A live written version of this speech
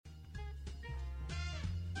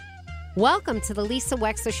Welcome to the Lisa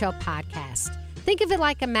Wexler Show podcast. Think of it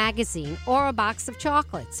like a magazine or a box of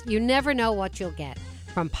chocolates. You never know what you'll get.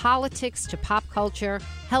 From politics to pop culture,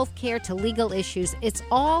 healthcare to legal issues, it's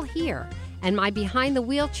all here. And my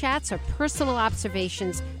behind-the-wheel chats are personal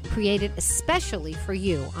observations created especially for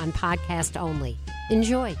you on podcast only.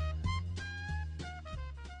 Enjoy.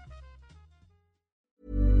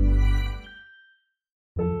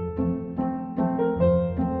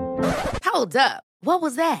 Hold up. What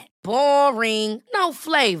was that? Boring. No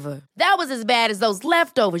flavor. That was as bad as those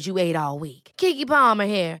leftovers you ate all week. Keke Palmer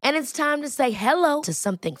here, and it's time to say hello to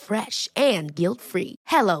something fresh and guilt-free.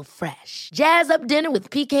 Hello Fresh. Jazz up dinner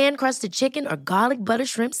with pecan-crusted chicken or garlic butter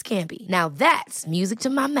shrimp scampi. Now that's music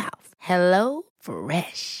to my mouth. Hello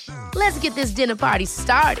Fresh. Let's get this dinner party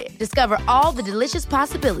started. Discover all the delicious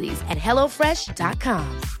possibilities at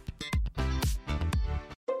hellofresh.com.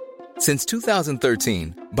 Since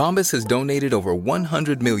 2013, Bombas has donated over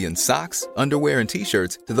 100 million socks, underwear, and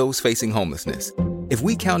T-shirts to those facing homelessness. If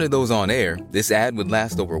we counted those on air, this ad would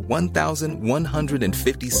last over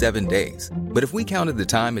 1,157 days. But if we counted the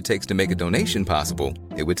time it takes to make a donation possible,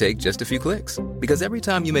 it would take just a few clicks. Because every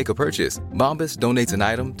time you make a purchase, Bombas donates an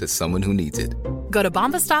item to someone who needs it. Go to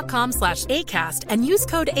bombas.com/ACAST and use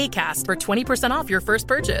code ACAST for 20% off your first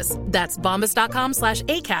purchase. That's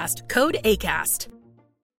bombas.com/ACAST, code ACAST.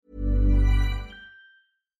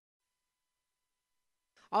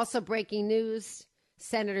 Also breaking news,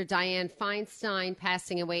 Senator Dianne Feinstein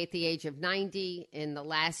passing away at the age of 90. In the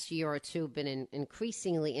last year or two, been in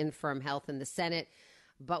increasingly infirm health in the Senate.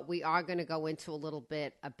 But we are going to go into a little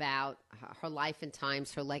bit about her life and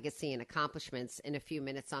times, her legacy and accomplishments in a few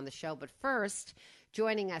minutes on the show. But first,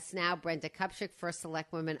 joining us now, Brenda Kupchick, first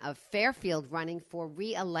Selectwoman of Fairfield, running for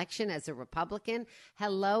re-election as a Republican.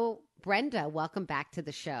 Hello, Brenda. Welcome back to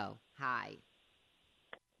the show. Hi.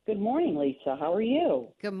 Good morning, Lisa. How are you?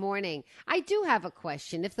 Good morning. I do have a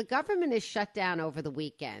question. If the government is shut down over the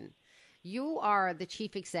weekend, you are the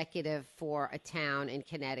chief executive for a town in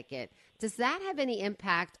Connecticut. Does that have any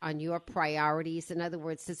impact on your priorities? In other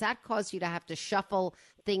words, does that cause you to have to shuffle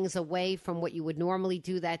things away from what you would normally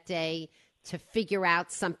do that day to figure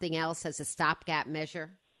out something else as a stopgap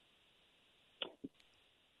measure?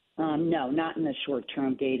 No, not in the short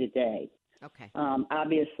term, day to day. Okay.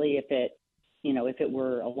 Obviously, if it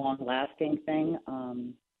were a long-lasting thing,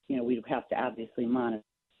 we'd have to obviously monitor.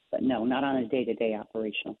 But no, not on a day-to-day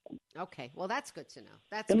operational thing. Okay. Well, that's good to know.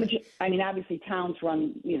 That's good. Obviously, towns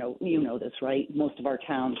run, you know this, right? Most of our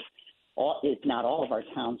towns, if not all of our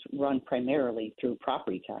towns, run primarily through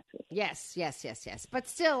property taxes. Yes. But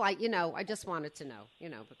still, I just wanted to know,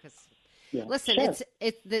 because... Yeah, listen, sure.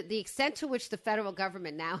 it's the extent to which the federal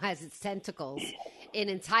government now has its tentacles in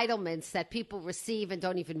entitlements that people receive and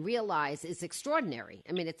don't even realize is extraordinary.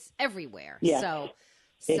 I mean, it's everywhere. Yeah. So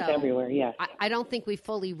it's everywhere, yes. I don't think we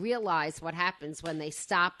fully realize what happens when they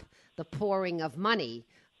stop the pouring of money,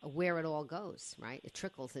 where it all goes, right? It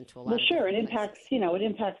trickles into a lot of sure. It places.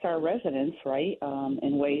 impacts our residents, right,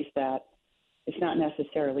 in ways that it's not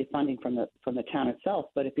necessarily funding from the town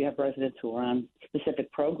itself, but if you have residents who are on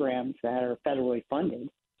specific programs that are federally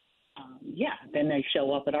funded, then they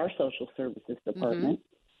show up at our social services department,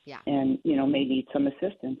 and may need some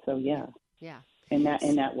assistance. So in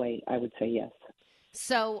that way, I would say yes.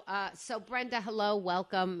 So Brenda, hello,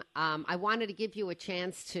 welcome. I wanted to give you a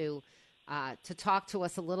chance to talk to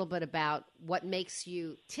us a little bit about what makes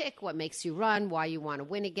you tick, what makes you run, why you want to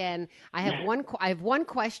win again. I have one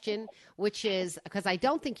question, which is, because I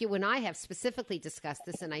don't think you and I have specifically discussed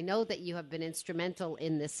this, and I know that you have been instrumental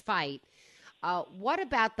in this fight. What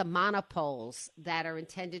about the monopoles that are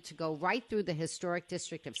intended to go right through the historic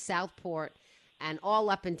district of Southport and all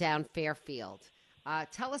up and down Fairfield?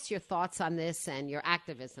 Tell us your thoughts on this and your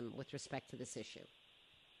activism with respect to this issue.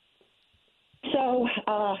 So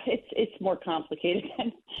it's more complicated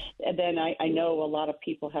than I know a lot of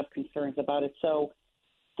people have concerns about it. So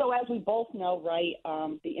as we both know, right,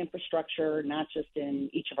 the infrastructure, not just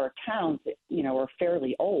in each of our towns, are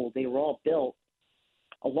fairly old. They were all built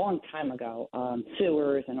a long time ago,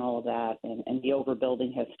 sewers and all of that, and the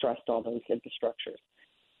overbuilding has stressed all those infrastructures.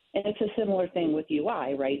 And it's a similar thing with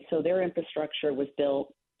UI, right? So their infrastructure was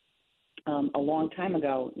built a long time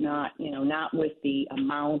ago, not with the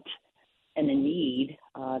amount and the need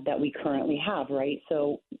that we currently have, right?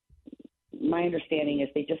 So my understanding is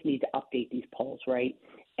they just need to update these poles, right?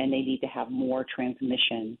 And they need to have more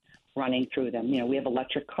transmission running through them. We have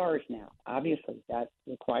electric cars now. Obviously, that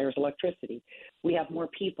requires electricity. We have more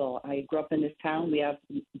people. I grew up in this town. We have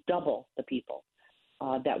double the people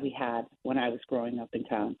that we had when I was growing up in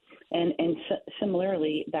town. And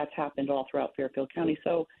similarly, that's happened all throughout Fairfield County.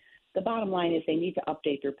 So the bottom line is they need to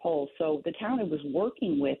update their polls. So the town was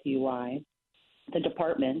working with UI, the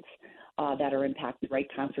departments that are impacted, right?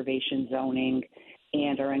 Conservation, zoning,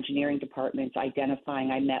 and our engineering departments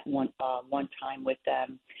identifying. I met one time with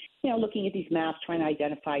them, looking at these maps, trying to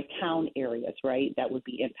identify town areas, right, that would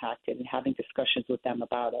be impacted and having discussions with them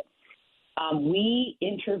about it. We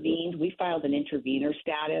intervened. We filed an intervener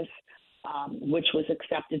status, which was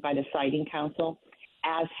accepted by the Siting Council,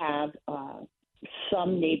 as have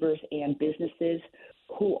some neighbors and businesses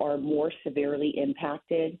who are more severely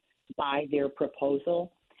impacted by their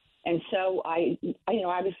proposal. And so I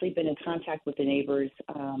obviously been in contact with the neighbors.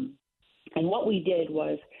 And what we did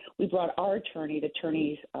was we brought our attorneys,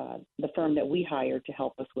 the firm that we hired to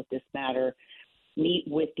help us with this matter, meet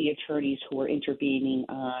with the attorneys who were intervening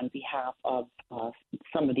on behalf of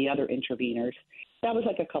some of the other interveners. That was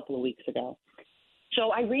like a couple of weeks ago.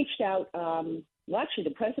 So I reached out. Actually,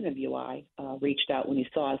 the president of UI reached out when he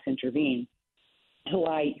saw us intervene,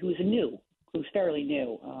 who's fairly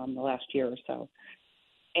new the last year or so,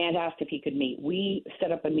 and asked if he could meet. We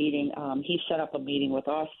set up a meeting. He set up a meeting with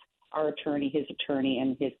us, our attorney, his attorney,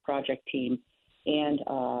 and his project team, and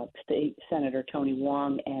State Senator Tony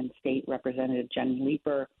Wong and State Representative Jen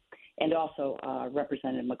Leeper, and also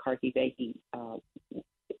Representative McCarthy Vahey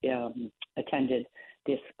attended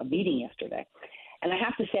this meeting yesterday. And I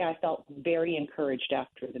have to say I felt very encouraged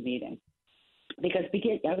after the meeting because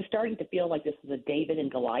I was starting to feel like this was a David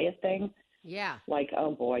and Goliath thing. Yeah. Like,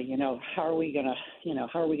 oh boy, how are we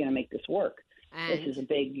gonna make this work? And this is a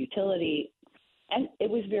big utility. And it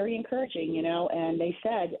was very encouraging, and they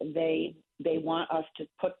said they want us to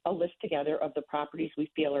put a list together of the properties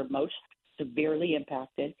we feel are most severely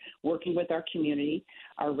impacted, working with our community,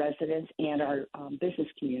 our residents, and our business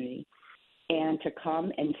community, and to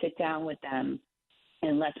come and sit down with them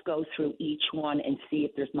and let's go through each one and see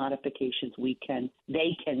if there's modifications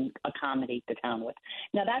they can accommodate the town with.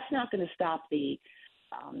 Now, that's not going to stop the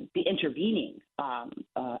intervening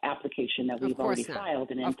application that we've already filed.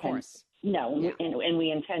 And of course. No, yeah. and we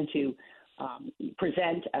intend to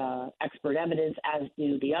present expert evidence, as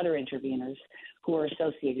do the other interveners who are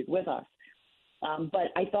associated with us.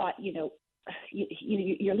 But I thought,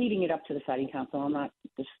 you're leaving it up to the Siting Council. I'm not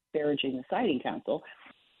disparaging the Siting Council.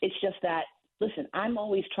 It's just that, listen, I'm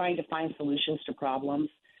always trying to find solutions to problems.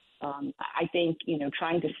 I think,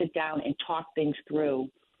 trying to sit down and talk things through,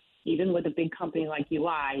 even with a big company like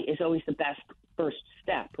UI, is always the best first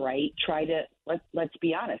step, right? Let's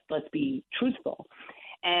be honest. Let's be truthful.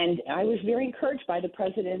 And I was very encouraged by the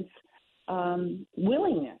president's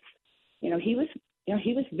willingness. He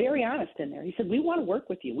was very honest in there. He said, we want to work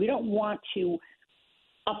with you. We don't want to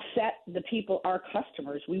upset the people, our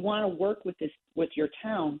customers. We want to work with your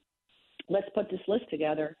town. Let's put this list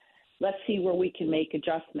together. Let's see where we can make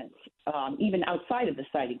adjustments, even outside of the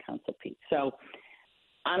Siting Council piece. So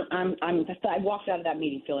I walked out of that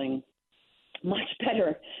meeting feeling much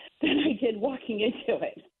better than I did walking into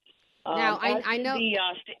it. Now I know the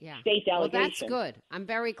state delegation. Well, that's good. I'm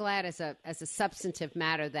very glad as a substantive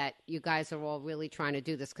matter that you guys are all really trying to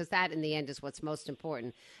do this, because that in the end is what's most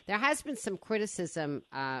important. There has been some criticism.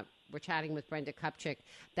 We're chatting with Brenda Kupchick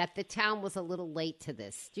that the town was a little late to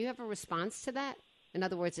this. Do you have a response to that? In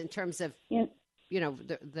other words, in terms of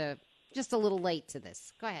the just a little late to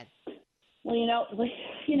this. Go ahead. Well,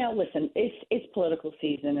 listen, it's political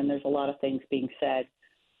season, and there's a lot of things being said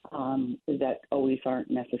that always aren't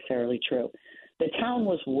necessarily true. The town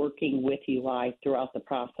was working with UI throughout the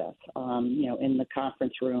process, in the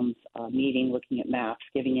conference rooms, meeting, looking at maps,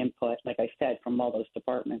 giving input, like I said, from all those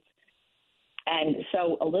departments. And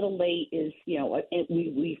so a little late is,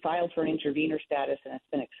 we filed for an intervener status and it's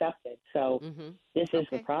been accepted. So this is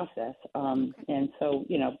the process. And so,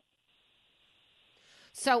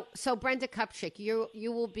 So Brenda Kupchick,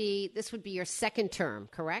 you will be, this would be your second term,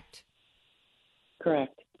 correct?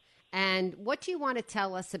 Correct. And what do you want to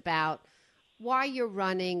tell us about why you're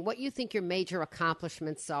running, what you think your major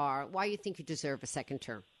accomplishments are, why you think you deserve a second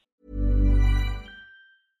term?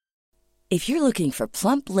 If you're looking for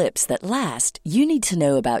plump lips that last, you need to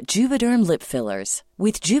know about Juvederm lip fillers.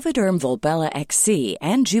 With Juvederm Volbella XC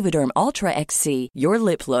and Juvederm Ultra XC, your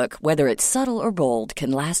lip look, whether it's subtle or bold, can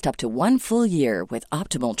last up to 1 full year with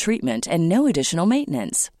optimal treatment and no additional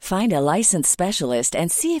maintenance. Find a licensed specialist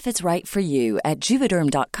and see if it's right for you at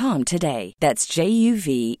Juvederm.com today. That's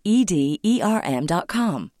JUVEDERM.com.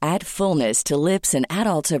 Add fullness to lips in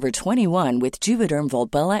adults over 21 with Juvederm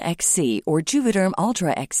Volbella XC or Juvederm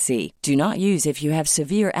Ultra XC. Do not use if you have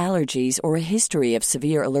severe allergies or a history of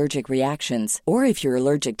severe allergic reactions, or if you're you're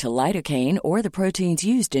allergic to lidocaine or the proteins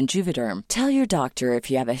used in Juvederm. Tell your doctor if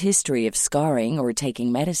you have a history of scarring or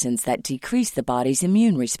taking medicines that decrease the body's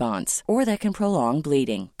immune response or that can prolong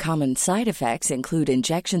bleeding. Common side effects include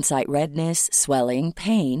injection site redness, swelling,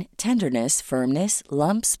 pain, tenderness, firmness,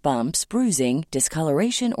 lumps, bumps, bruising,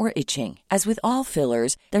 discoloration, or itching. As with all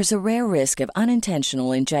fillers, there's a rare risk of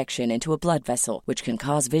unintentional injection into a blood vessel, which can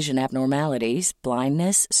cause vision abnormalities,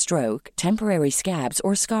 blindness, stroke, temporary scabs,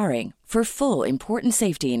 or scarring. For full, important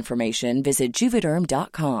safety information, visit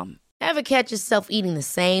Juvederm.com. Ever catch yourself eating the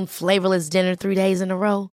same flavorless dinner 3 days in a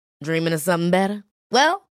row? Dreaming of something better?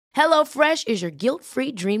 Well, HelloFresh is your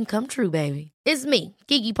guilt-free dream come true, baby. It's me,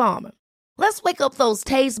 Keke Palmer. Let's wake up those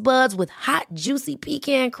taste buds with hot, juicy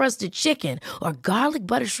pecan-crusted chicken or garlic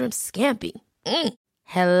butter shrimp scampi.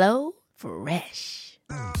 Hello Fresh.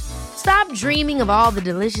 Stop dreaming of all the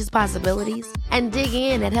delicious possibilities and dig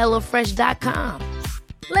in at HelloFresh.com.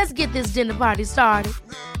 Let's get this dinner party started.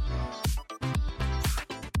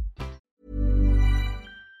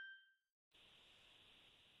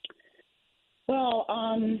 Well,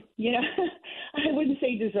 I wouldn't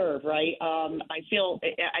say deserve, right? I feel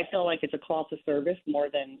like it's a call to service more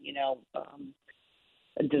than,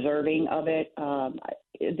 deserving of it.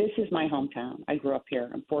 This is my hometown. I grew up here.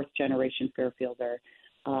 I'm fourth generation Fairfielder.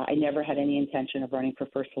 I never had any intention of running for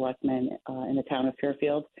first selectman in the town of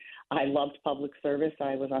Fairfield. I loved public service.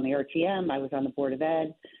 I was on the RTM. I was on the Board of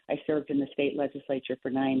Ed. I served in the state legislature for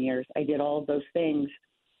 9 years. I did all of those things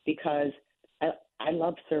because I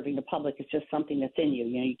love serving the public. It's just something that's in you.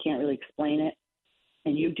 You can't really explain it.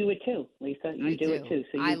 And you do it too, Lisa. You do it too.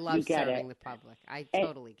 So I love get serving the public. I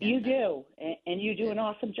totally get it. You do. And you do an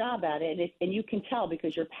awesome job at it. And you can tell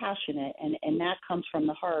because you're passionate, and that comes from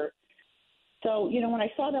the heart. So, when I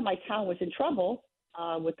saw that my town was in trouble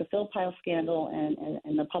with the Phil Pyle scandal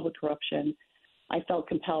and the public corruption, I felt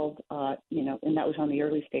compelled, and that was on the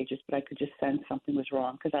early stages, but I could just sense something was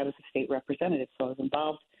wrong because I was a state representative. So I was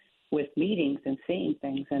involved with meetings and seeing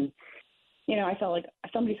things. And, I felt like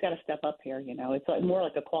somebody's got to step up here. It's more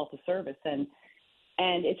like a call to service. And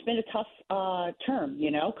it's been a tough term,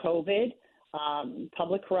 COVID,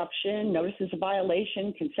 public corruption, notices of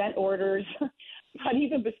violation, consent orders. But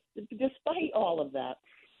even despite all of that,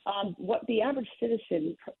 what the average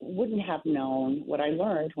citizen wouldn't have known, what I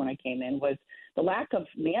learned when I came in, was the lack of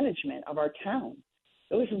management of our town.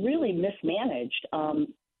 It was really mismanaged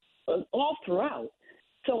all throughout.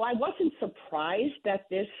 So I wasn't surprised that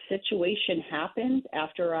this situation happened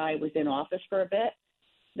after I was in office for a bit,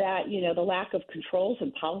 that, the lack of controls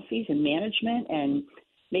and policies and management and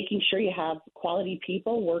making sure you have quality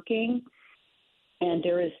people working. And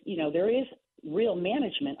there is real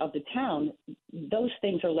management of the town, those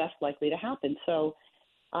things are less likely to happen. So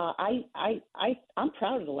I'm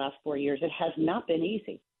proud of the last 4 years. It has not been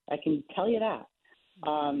easy. I can tell you that.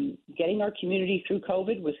 Getting our community through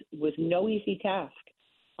COVID was no easy task.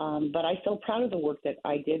 But I feel proud of the work that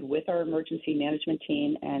I did with our emergency management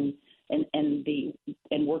team and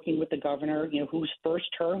working with the governor, whose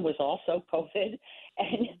first term was also COVID.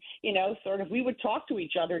 And, sort of we would talk to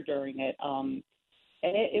each other during it.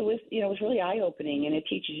 And it was really eye-opening, and it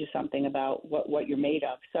teaches you something about what you're made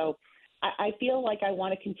of. So I feel like I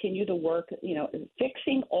want to continue the work,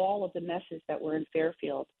 fixing all of the messes that were in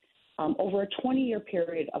Fairfield over a 20-year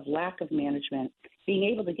period of lack of management, being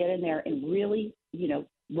able to get in there and really,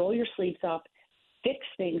 roll your sleeves up, fix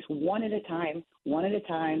things one at a time, and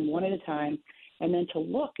then to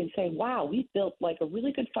look and say, wow, we've built like a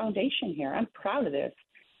really good foundation here. I'm proud of this.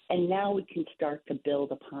 And now we can start to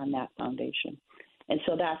build upon that foundation. And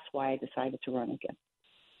so that's why I decided to run again.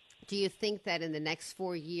 Do you think that in the next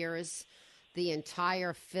 4 years, the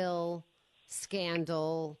entire Phil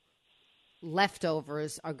scandal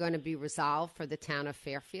leftovers are going to be resolved for the town of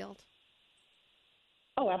Fairfield?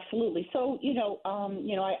 Oh, absolutely. So,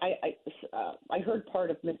 I heard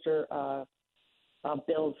part of Mr.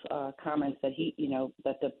 Bill's comments that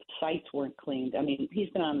that the sites weren't cleaned. I mean, he's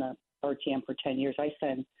been on the RTM for 10 years. I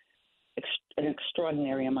send an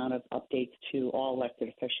extraordinary amount of updates to all elected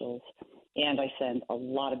officials, and I send a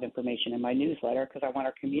lot of information in my newsletter because I want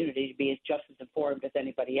our community to be just as informed as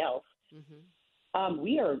anybody else. Mm-hmm.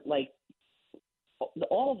 We are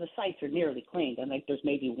all of the sites are nearly cleaned, and there's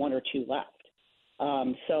maybe one or two left.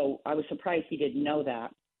 So I was surprised he didn't know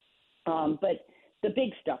that. But the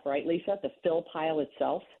big stuff, right, Lisa? The Phil Pyle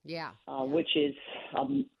itself, which is a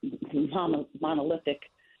monolithic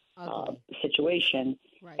situation.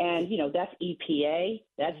 Right. And, that's EPA,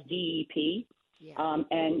 that's DEP. Yeah.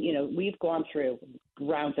 And, we've gone through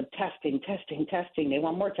rounds of testing. They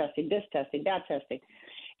want more testing, this testing, that testing.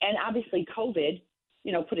 And obviously COVID,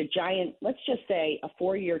 put a giant, let's just say a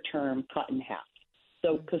 4-year term cut in half.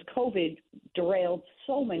 So because COVID derailed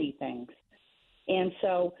so many things. And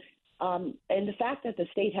so, and the fact that the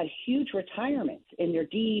state had huge retirements in their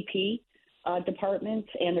DEP departments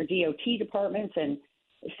and their DOT departments. And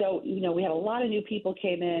so, we had a lot of new people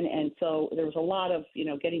came in. And so there was a lot of,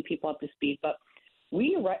 getting people up to speed. But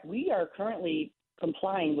we are currently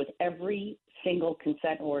complying with every single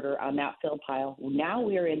consent order on that fill pile. Now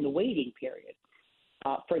we are in the waiting period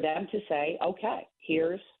for them to say, okay,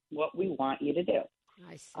 here's what we want you to do.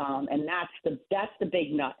 Nice. And that's the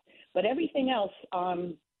big nut. But everything else,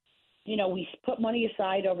 we put money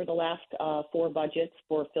aside over the last 4 budgets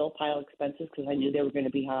for fill pile expenses because I knew they were going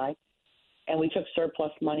to be high. And we took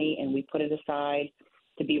surplus money and we put it aside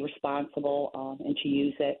to be responsible and to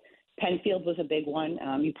use it. Penfield was a big one.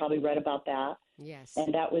 You probably read about that. Yes.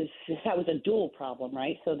 And that was a dual problem,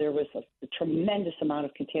 right? So there was a tremendous amount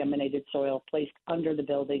of contaminated soil placed under the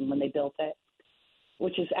building when they built it,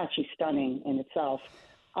 which is actually stunning in itself.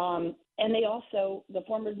 And they also, the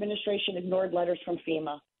former administration ignored letters from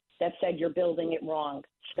FEMA that said, you're building it wrong,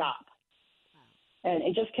 stop. And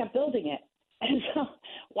it just kept building it. And so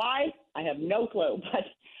why? I have no clue, but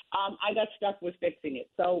I got stuck with fixing it.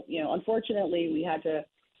 So, unfortunately we had to,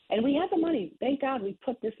 and we had the money. Thank God we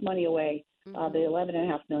put this money away, the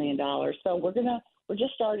 $11.5 million. So we're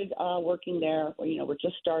just started working there. We're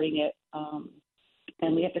just starting it.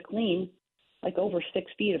 And we have to clean like over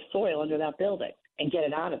 6 feet of soil under that building and get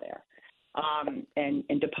it out of there. And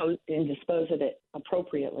dispose of it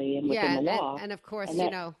appropriately and within the law. And of course,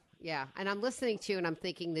 yeah. And I'm listening to you and I'm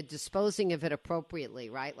thinking the disposing of it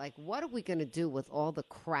appropriately, right? Like, what are we going to do with all the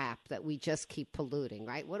crap that we just keep polluting,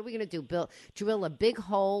 right? What are we going to do? Drill a big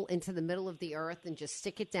hole into the middle of the earth and just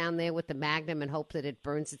stick it down there with the magnum and hope that it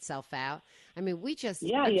burns itself out? I mean, we just,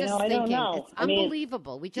 I don't know. It's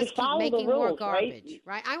unbelievable. We just keep making more garbage,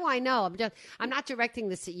 right? I know. I'm not directing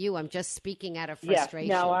this at you. I'm just speaking out of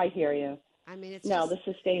frustration. Yeah, no, I hear you. I mean, it's the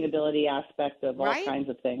sustainability aspect of all kinds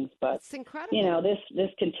of things, but it's incredible. This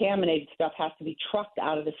contaminated stuff has to be trucked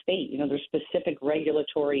out of the state. There's specific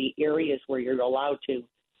regulatory areas where you're allowed to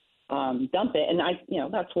dump it,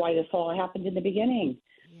 and that's why this all happened in the beginning.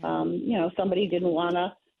 Yeah. Somebody didn't want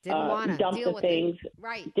to dump the things,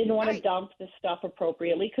 right? Didn't want to dump the stuff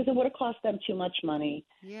appropriately because it would have cost them too much money.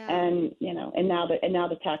 Yeah. And now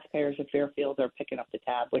the taxpayers of Fairfield are picking up the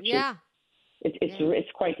tab, which is.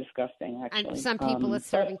 It's quite disgusting, actually. And some people are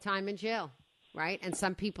serving time in jail, right? And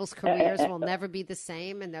some people's careers will never be the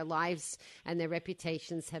same, and their lives and their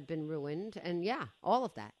reputations have been ruined. And all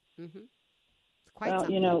of that. Mm-hmm. It's quite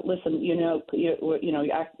something. Listen,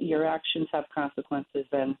 your actions have consequences,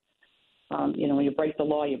 and when you break the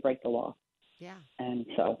law, you break the law. Yeah. And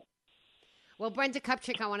so. Well, Brenda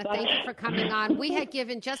Kupchick, I want to thank you for coming on. We had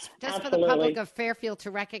given, just for the public of Fairfield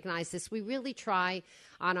to recognize this, we really try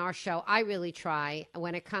on our show, I really try,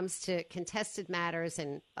 when it comes to contested matters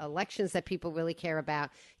and elections that people really care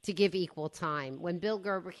about, to give equal time. When Bill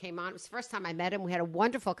Gerber came on, it was the first time I met him. We had a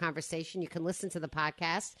wonderful conversation. You can listen to the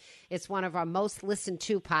podcast. It's one of our most listened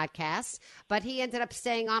to podcasts. But he ended up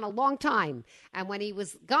staying on a long time. And when he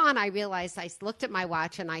was gone, I realized, I looked at my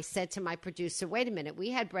watch and I said to my producer, wait a minute,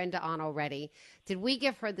 we had Brenda on already. Did we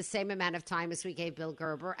give her the same amount of time as we gave Bill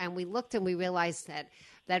Gerber? And we looked and we realized that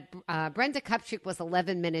Brenda Kupchick was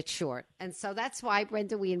 11 minutes short. And so that's why,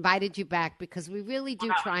 Brenda, we invited you back, because we really do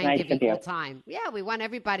try and give equal time. Yeah, we want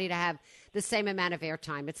everybody to have the same amount of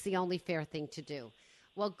airtime. It's the only fair thing to do.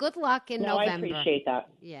 Well, good luck in November. I appreciate that.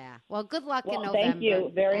 Yeah. Well, good luck in November. Thank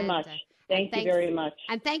you very much. Thank you very much.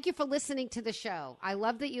 And thank you for listening to the show. I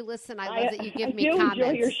love that you listen. I love that you give me comments. I do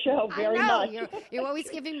enjoy your show very much. You're always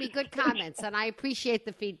giving me good comments, and I appreciate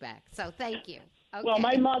the feedback. So thank you. Okay. Well,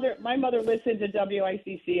 my mother listened to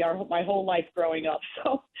WICC my whole life growing up,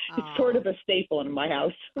 so it's sort of a staple in my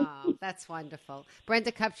house. Oh, that's wonderful.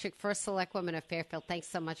 Brenda Kupchick, first Selectwoman of Fairfield, thanks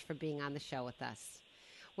so much for being on the show with us.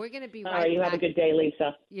 We're going to be right back. You have a good day,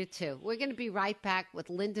 Lisa. You too. We're going to be right back with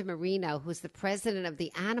Linda Marino, who's the president of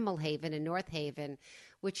the Animal Haven in North Haven,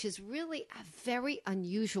 which is really a very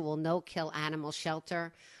unusual no-kill animal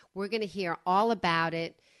shelter. We're going to hear all about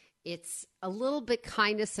it. It's a little bit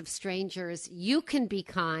kindness of strangers. You can be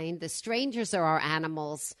kind. The strangers are our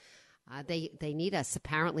animals. They need us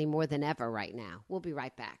apparently more than ever right now. We'll be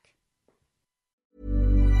right back.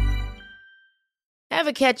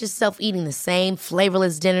 Ever catch yourself eating the same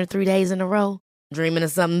flavorless dinner 3 days in a row? Dreaming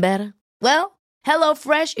of something better? Well,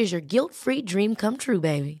 HelloFresh is your guilt-free dream come true,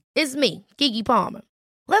 baby. It's me, Keke Palmer.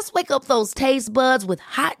 Let's wake up those taste buds with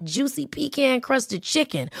hot, juicy pecan-crusted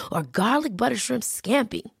chicken or garlic butter shrimp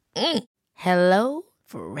scampi. Hello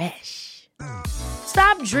Fresh.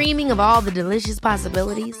 Stop dreaming of all the delicious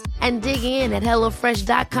possibilities and dig in at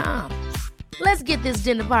HelloFresh.com. Let's get this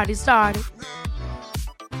dinner party started.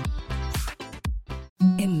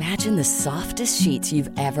 Imagine the softest sheets you've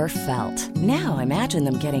ever felt. Now imagine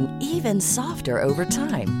them getting even softer over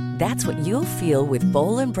time. That's what you'll feel with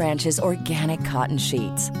Boll & Branch's organic cotton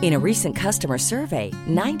sheets. In a recent customer survey,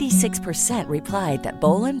 96% replied that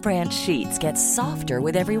Boll & Branch sheets get softer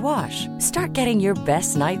with every wash. Start getting your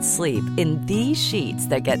best night's sleep in these sheets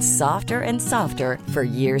that get softer and softer for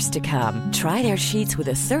years to come. Try their sheets with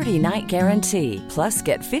a 30-night guarantee. Plus,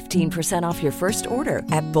 get 15% off your first order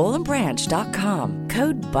at bollandbranch.com.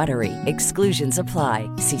 Code BUTTERY. Exclusions apply.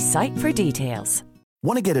 See site for details.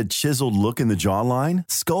 Want to get a chiseled look in the jawline?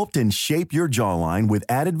 Sculpt and shape your jawline with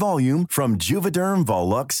added volume from Juvederm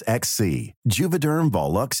Volux XC. Juvederm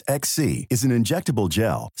Volux XC is an injectable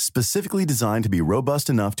gel specifically designed to be robust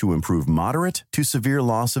enough to improve moderate to severe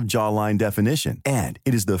loss of jawline definition. And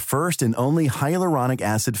it is the first and only hyaluronic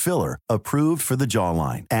acid filler approved for the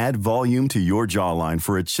jawline. Add volume to your jawline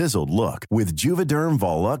for a chiseled look with Juvederm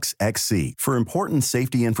Volux XC. For important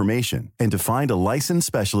safety information and to find a licensed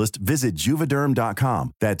specialist, visit Juvederm.com.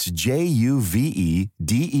 That's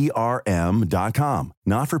Juvederm.com.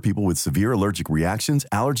 Not for people with severe allergic reactions,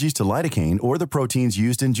 allergies to lidocaine, or the proteins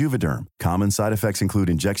used in Juvederm. Common side effects include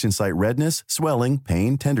injection site redness, swelling,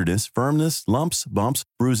 pain, tenderness, firmness, lumps, bumps,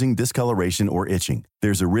 bruising, discoloration, or itching.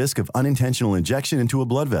 There's a risk of unintentional injection into a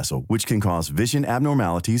blood vessel, which can cause vision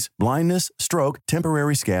abnormalities, blindness, stroke,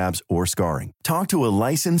 temporary scabs, or scarring. Talk to a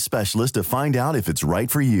licensed specialist to find out if it's right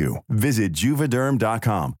for you. Visit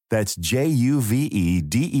Juvederm.com. That's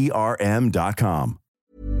Juvederm.com.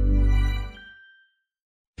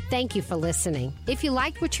 Thank you for listening. If you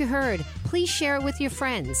liked what you heard, please share it with your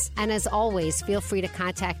friends. And as always, feel free to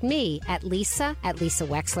contact me at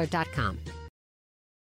lisa@lisawexler.com.